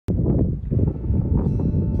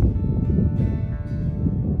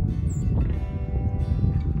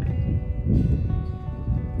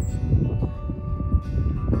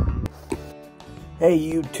Hey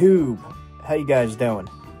YouTube, how you guys doing?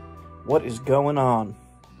 What is going on?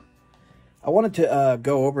 I wanted to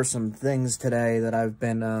go over some things today that I've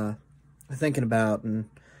been thinking about and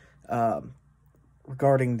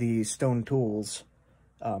regarding the stone tools.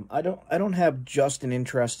 I don't have just an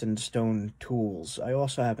interest in stone tools. I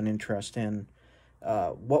also have an interest in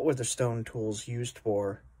what were the stone tools used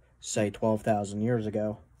for, say 12,000 years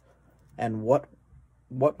ago, and what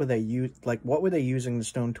were they what were they using the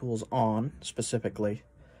stone tools on specifically?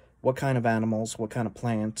 What kind of animals, what kind of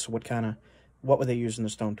plants, what were they using the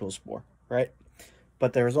stone tools for, right?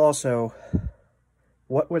 But there's also,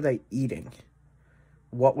 what were they eating?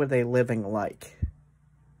 What were they living like?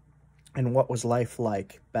 And what was life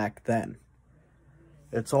like back then?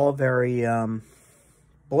 It's all very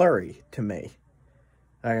blurry to me.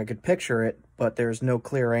 I could picture it, but there's no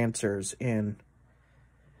clear answers in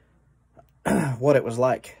what it was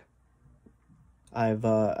like. I've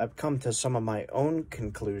come to some of my own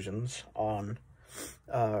conclusions on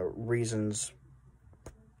reasons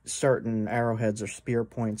certain arrowheads or spear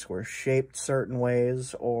points were shaped certain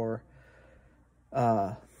ways, or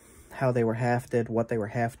how they were hafted, what they were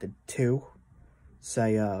hafted to,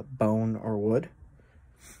 say bone or wood,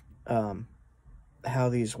 how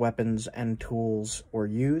these weapons and tools were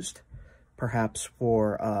used, perhaps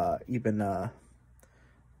for even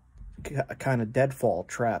kind of deadfall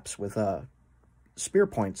traps with spear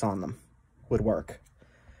points on them would work.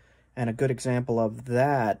 And a good example of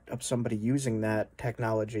that, of somebody using that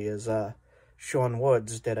technology, is Sean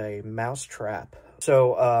Woods did a mouse trap.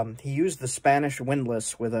 So he used the Spanish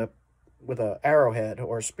windlass with a arrowhead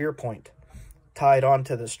or a spear point tied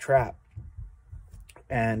onto this trap,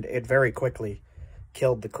 and it very quickly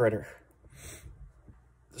killed the critter.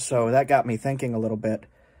 So that got me thinking a little bit.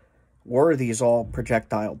 Were these all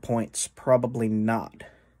projectile points? Probably not.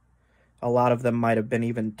 A lot of them might have been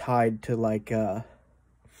even tied to like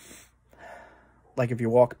if you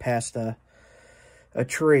walk past a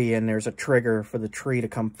tree and there's a trigger for the tree to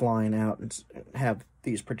come flying out and have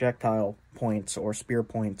these projectile points or spear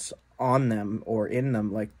points on them or in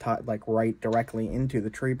them, like right directly into the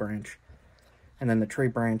tree branch. And then the tree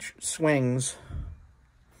branch swings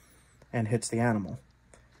and hits the animal.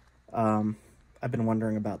 I've been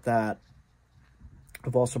wondering about that.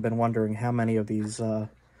 I've also been wondering how many of these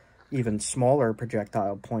even smaller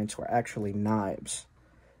projectile points were actually knives,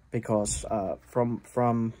 because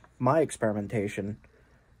from my experimentation,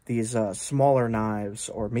 these smaller knives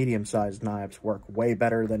or medium-sized knives work way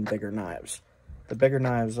better than bigger knives. The bigger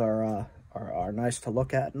knives are nice to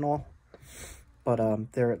look at and all, but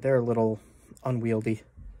they're a little unwieldy.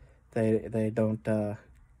 They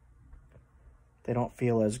don't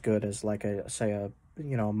feel as good as like a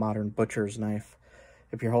modern butcher's knife.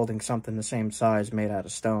 If you're holding something the same size made out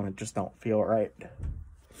of stone, it just don't feel right.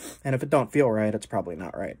 And if it don't feel right, it's probably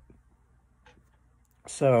not right.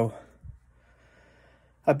 So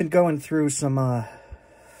I've been going through some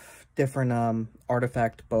different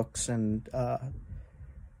artifact books and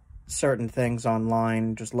certain things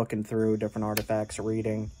online, just looking through different artifacts,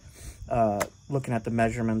 reading, looking at the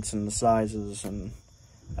measurements and the sizes, and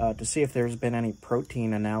to see if there's been any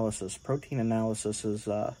protein analysis. Protein analysis is,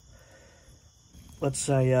 let's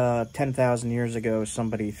say 10,000 years ago,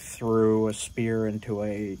 somebody threw a spear into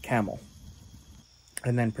a camel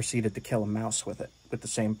and then proceeded to kill a mouse with it, with the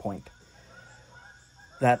same point.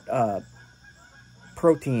 That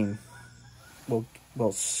protein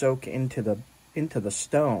will soak into the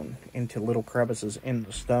stone, into little crevices in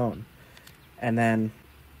the stone, and then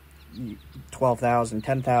 12,000,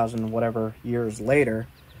 10,000, whatever years later,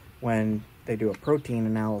 when they do a protein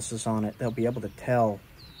analysis on it, they'll be able to tell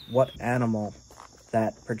what animal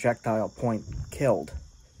that projectile point killed,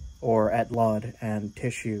 or at blood and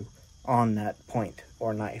tissue on that point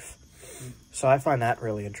or knife. So I find that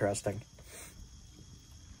really interesting.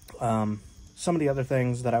 Some of the other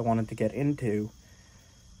things that I wanted to get into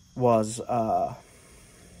was the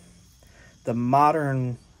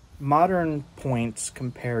modern points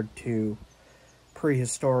compared to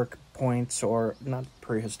prehistoric points, or not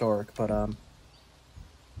prehistoric, but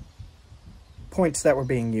points that were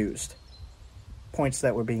being used, points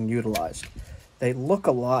that were being utilized. They look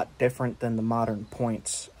a lot different than the modern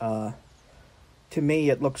points. To me,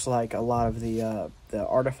 it looks like a lot of the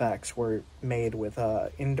artifacts were made with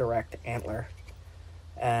indirect antler,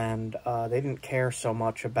 and they didn't care so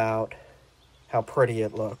much about how pretty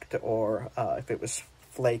it looked, or if it was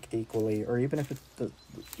flaked equally, or even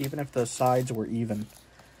if the sides were even.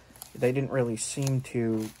 They didn't really seem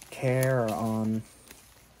to care on,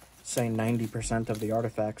 say, 90% of the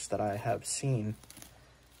artifacts that I have seen.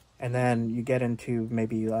 And then you get into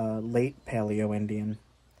maybe late Paleo-Indian,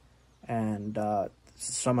 And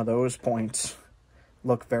some of those points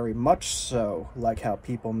look very much so like how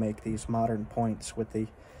people make these modern points, with the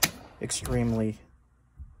extremely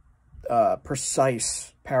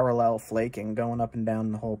precise parallel flaking going up and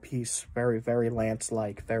down the whole piece. Very, very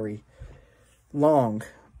lance-like, very long.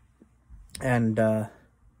 And I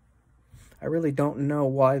really don't know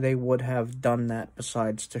why they would have done that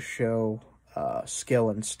besides to show skill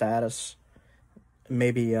and status.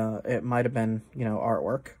 Maybe it might have been, you know,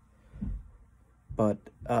 artwork. But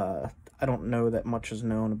I don't know that much is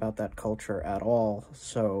known about that culture at all.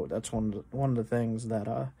 So that's one of the things that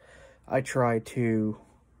I try to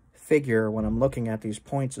figure when I'm looking at these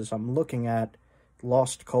points, is I'm looking at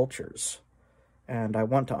lost cultures. And I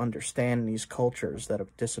want to understand these cultures that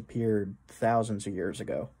have disappeared thousands of years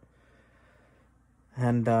ago.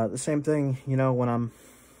 And the same thing, you know, when I'm,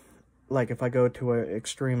 like, if I go to an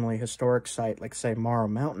extremely historic site, like, say, Morrow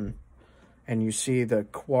Mountain, and you see the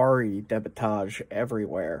quarry debitage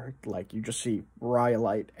everywhere, like, you just see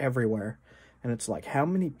rhyolite everywhere, and it's like, how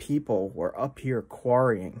many people were up here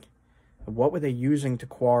quarrying? What were they using to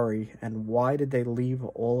quarry, and why did they leave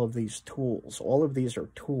all of these tools? All of these are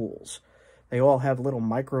tools. They all have little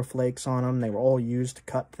microflakes on them. They were all used to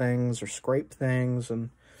cut things or scrape things, and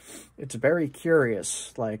it's very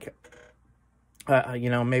curious. Like, you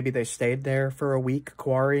know, maybe they stayed there for a week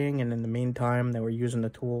quarrying, and in the meantime, they were using the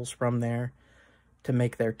tools from there to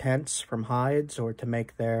make their tents from hides, or to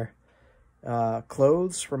make their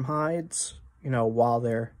clothes from hides, you know, while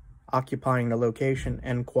they're occupying the location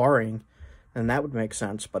and quarrying. And that would make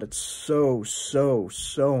sense, but it's so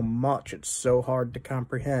much. It's so hard to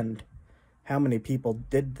comprehend how many people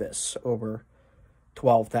did this over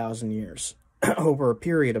 12,000 years. Over a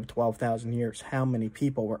period of 12,000 years, how many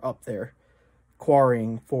people were up there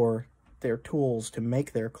quarrying for their tools to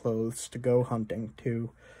make their clothes, to go hunting,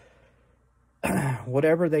 to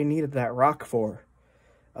whatever they needed that rock for.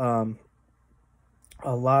 A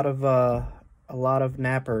lot of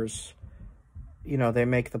nappers, you know, they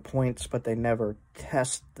make the points, but they never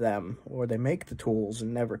test them, or they make the tools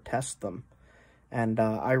and never test them. And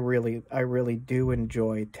I really do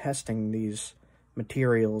enjoy testing these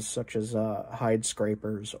materials, such as hide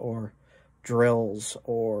scrapers or drills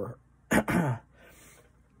or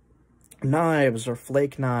knives or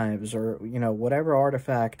flake knives, or, you know, whatever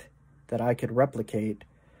artifact that I could replicate.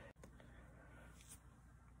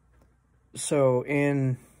 So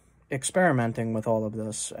in experimenting with all of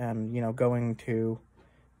this, and, you know, going to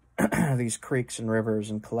these creeks and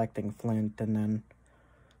rivers and collecting flint, and then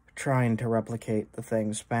trying to replicate the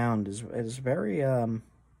things found, is very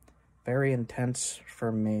very intense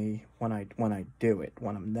for me when I do it,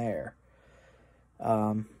 when I'm there.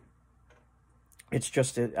 It's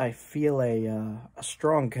just, I feel a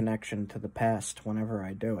strong connection to the past whenever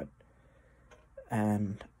I do it.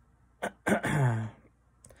 And I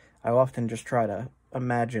often just try to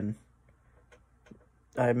imagine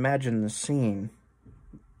the scene.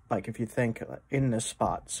 Like, if you think, in this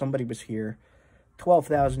spot, somebody was here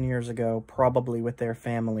 12,000 years ago, probably with their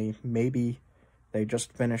family. Maybe they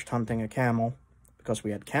just finished hunting a camel, because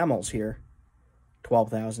we had camels here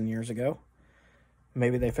 12,000 years ago.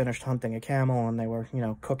 Maybe they finished hunting a camel and they were, you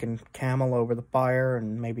know, cooking camel over the fire,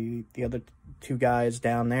 and maybe the other two guys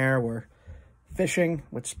down there were fishing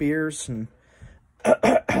with spears. And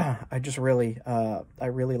I just really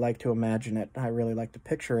like to imagine it. I really like to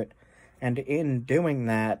picture it. And in doing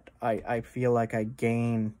that, I feel like I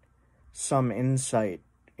gain some insight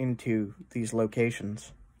into these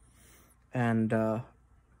locations. And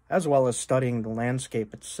as well as studying the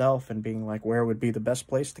landscape itself and being like, where would be the best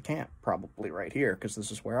place to camp? Probably right here, because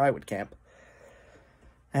this is where I would camp.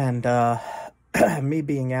 And me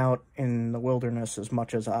being out in the wilderness as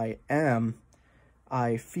much as I am,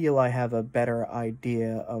 I feel I have a better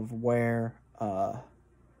idea of where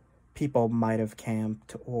people might have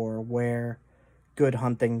camped, or where good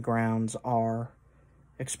hunting grounds are,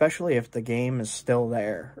 especially if the game is still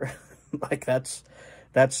there. Like, that's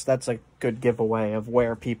a good giveaway of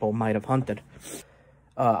where people might have hunted.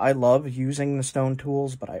 I love using the stone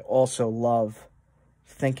tools, but I also love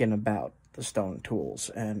thinking about the stone tools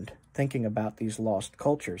and thinking about these lost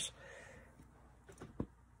cultures.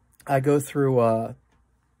 I go through,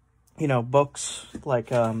 you know, books, like,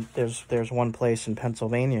 there's one place in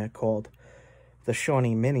Pennsylvania called the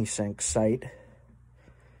Shawnee Mini Sink site.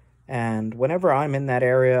 And whenever I'm in that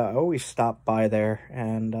area, I always stop by there.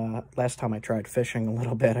 And last time I tried fishing a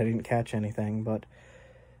little bit, I didn't catch anything, but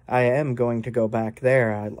I am going to go back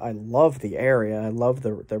there. I love the area. I love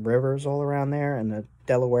the rivers all around there, and the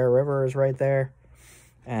Delaware River is right there.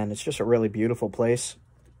 And it's just a really beautiful place.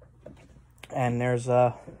 And there's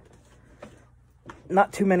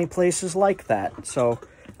not too many places like that. So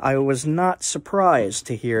I was not surprised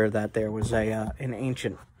to hear that there was a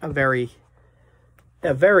very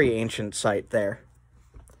ancient site there.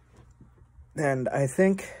 And I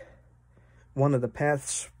think one of the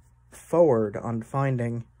paths forward on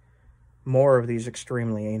finding more of these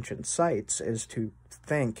extremely ancient sites is to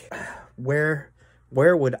think, where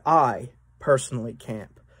would I personally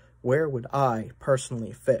camp? Where would I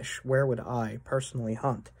personally fish? Where would I personally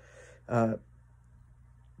hunt?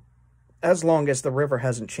 As long as the river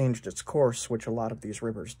hasn't changed its course, which a lot of these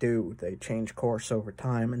rivers do. They change course over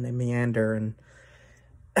time and they meander, and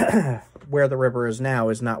where the river is now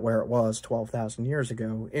is not where it was 12,000 years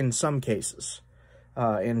ago, in some cases.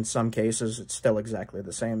 In some cases, it's still exactly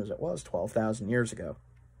the same as it was 12,000 years ago.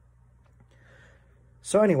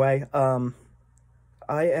 So anyway, I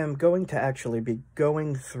am going to actually be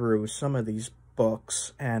going through some of these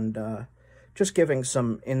books and just giving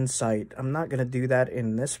some insight. I'm not going to do that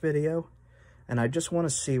in this video, and I just want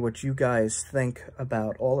to see what you guys think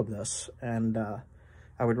about all of this, and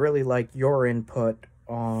I would really like your input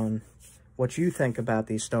on what you think about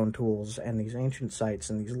these stone tools and these ancient sites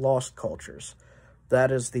and these lost cultures.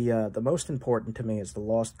 That is the most important to me, is the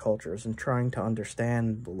lost cultures and trying to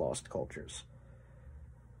understand the lost cultures.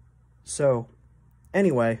 So,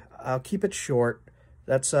 anyway, I'll keep it short.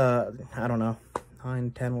 That's, I don't know,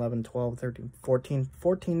 9, 10, 11, 12, 13,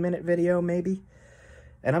 14-minute video, maybe.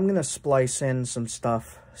 And I'm going to splice in some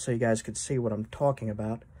stuff so you guys could see what I'm talking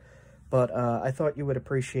about. But I thought you would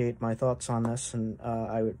appreciate my thoughts on this, and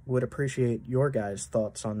I would appreciate your guys'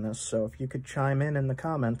 thoughts on this. So if you could chime in the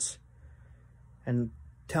comments and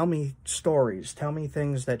tell me stories, tell me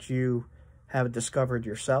things that you have discovered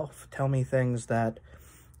yourself, tell me things that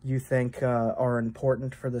you think are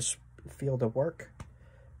important for this field of work,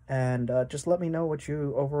 and just let me know what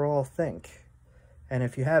you overall think. And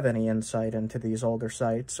if you have any insight into these older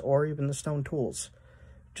sites or even the stone tools,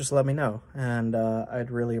 just let me know, and I'd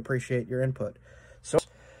really appreciate your input.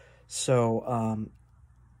 So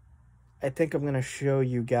I think I'm going to show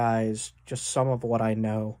you guys just some of what I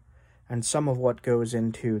know and some of what goes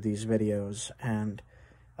into these videos, and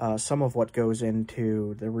some of what goes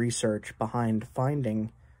into the research behind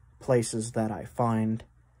finding places that I find,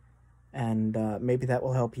 and maybe that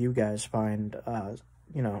will help you guys find,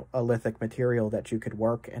 you know, a lithic material that you could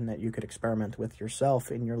work and that you could experiment with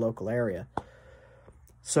yourself in your local area.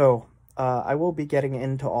 So I will be getting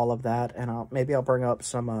into all of that, and maybe I'll bring up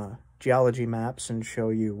some geology maps and show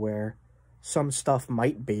you where some stuff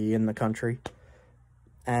might be in the country,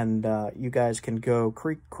 and you guys can go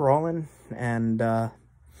creek crawling and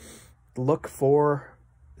look for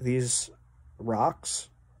these rocks,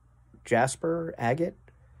 jasper, agate,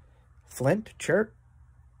 flint, chert,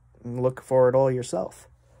 and look for it all yourself,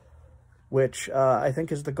 which I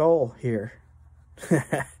think is the goal here.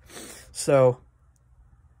 So,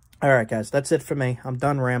 all right, guys, that's it for me. I'm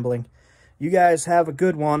done rambling. You guys have a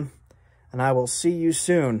good one, and I will see you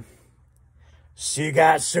soon. See you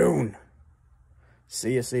guys soon.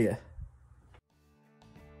 See ya, see ya.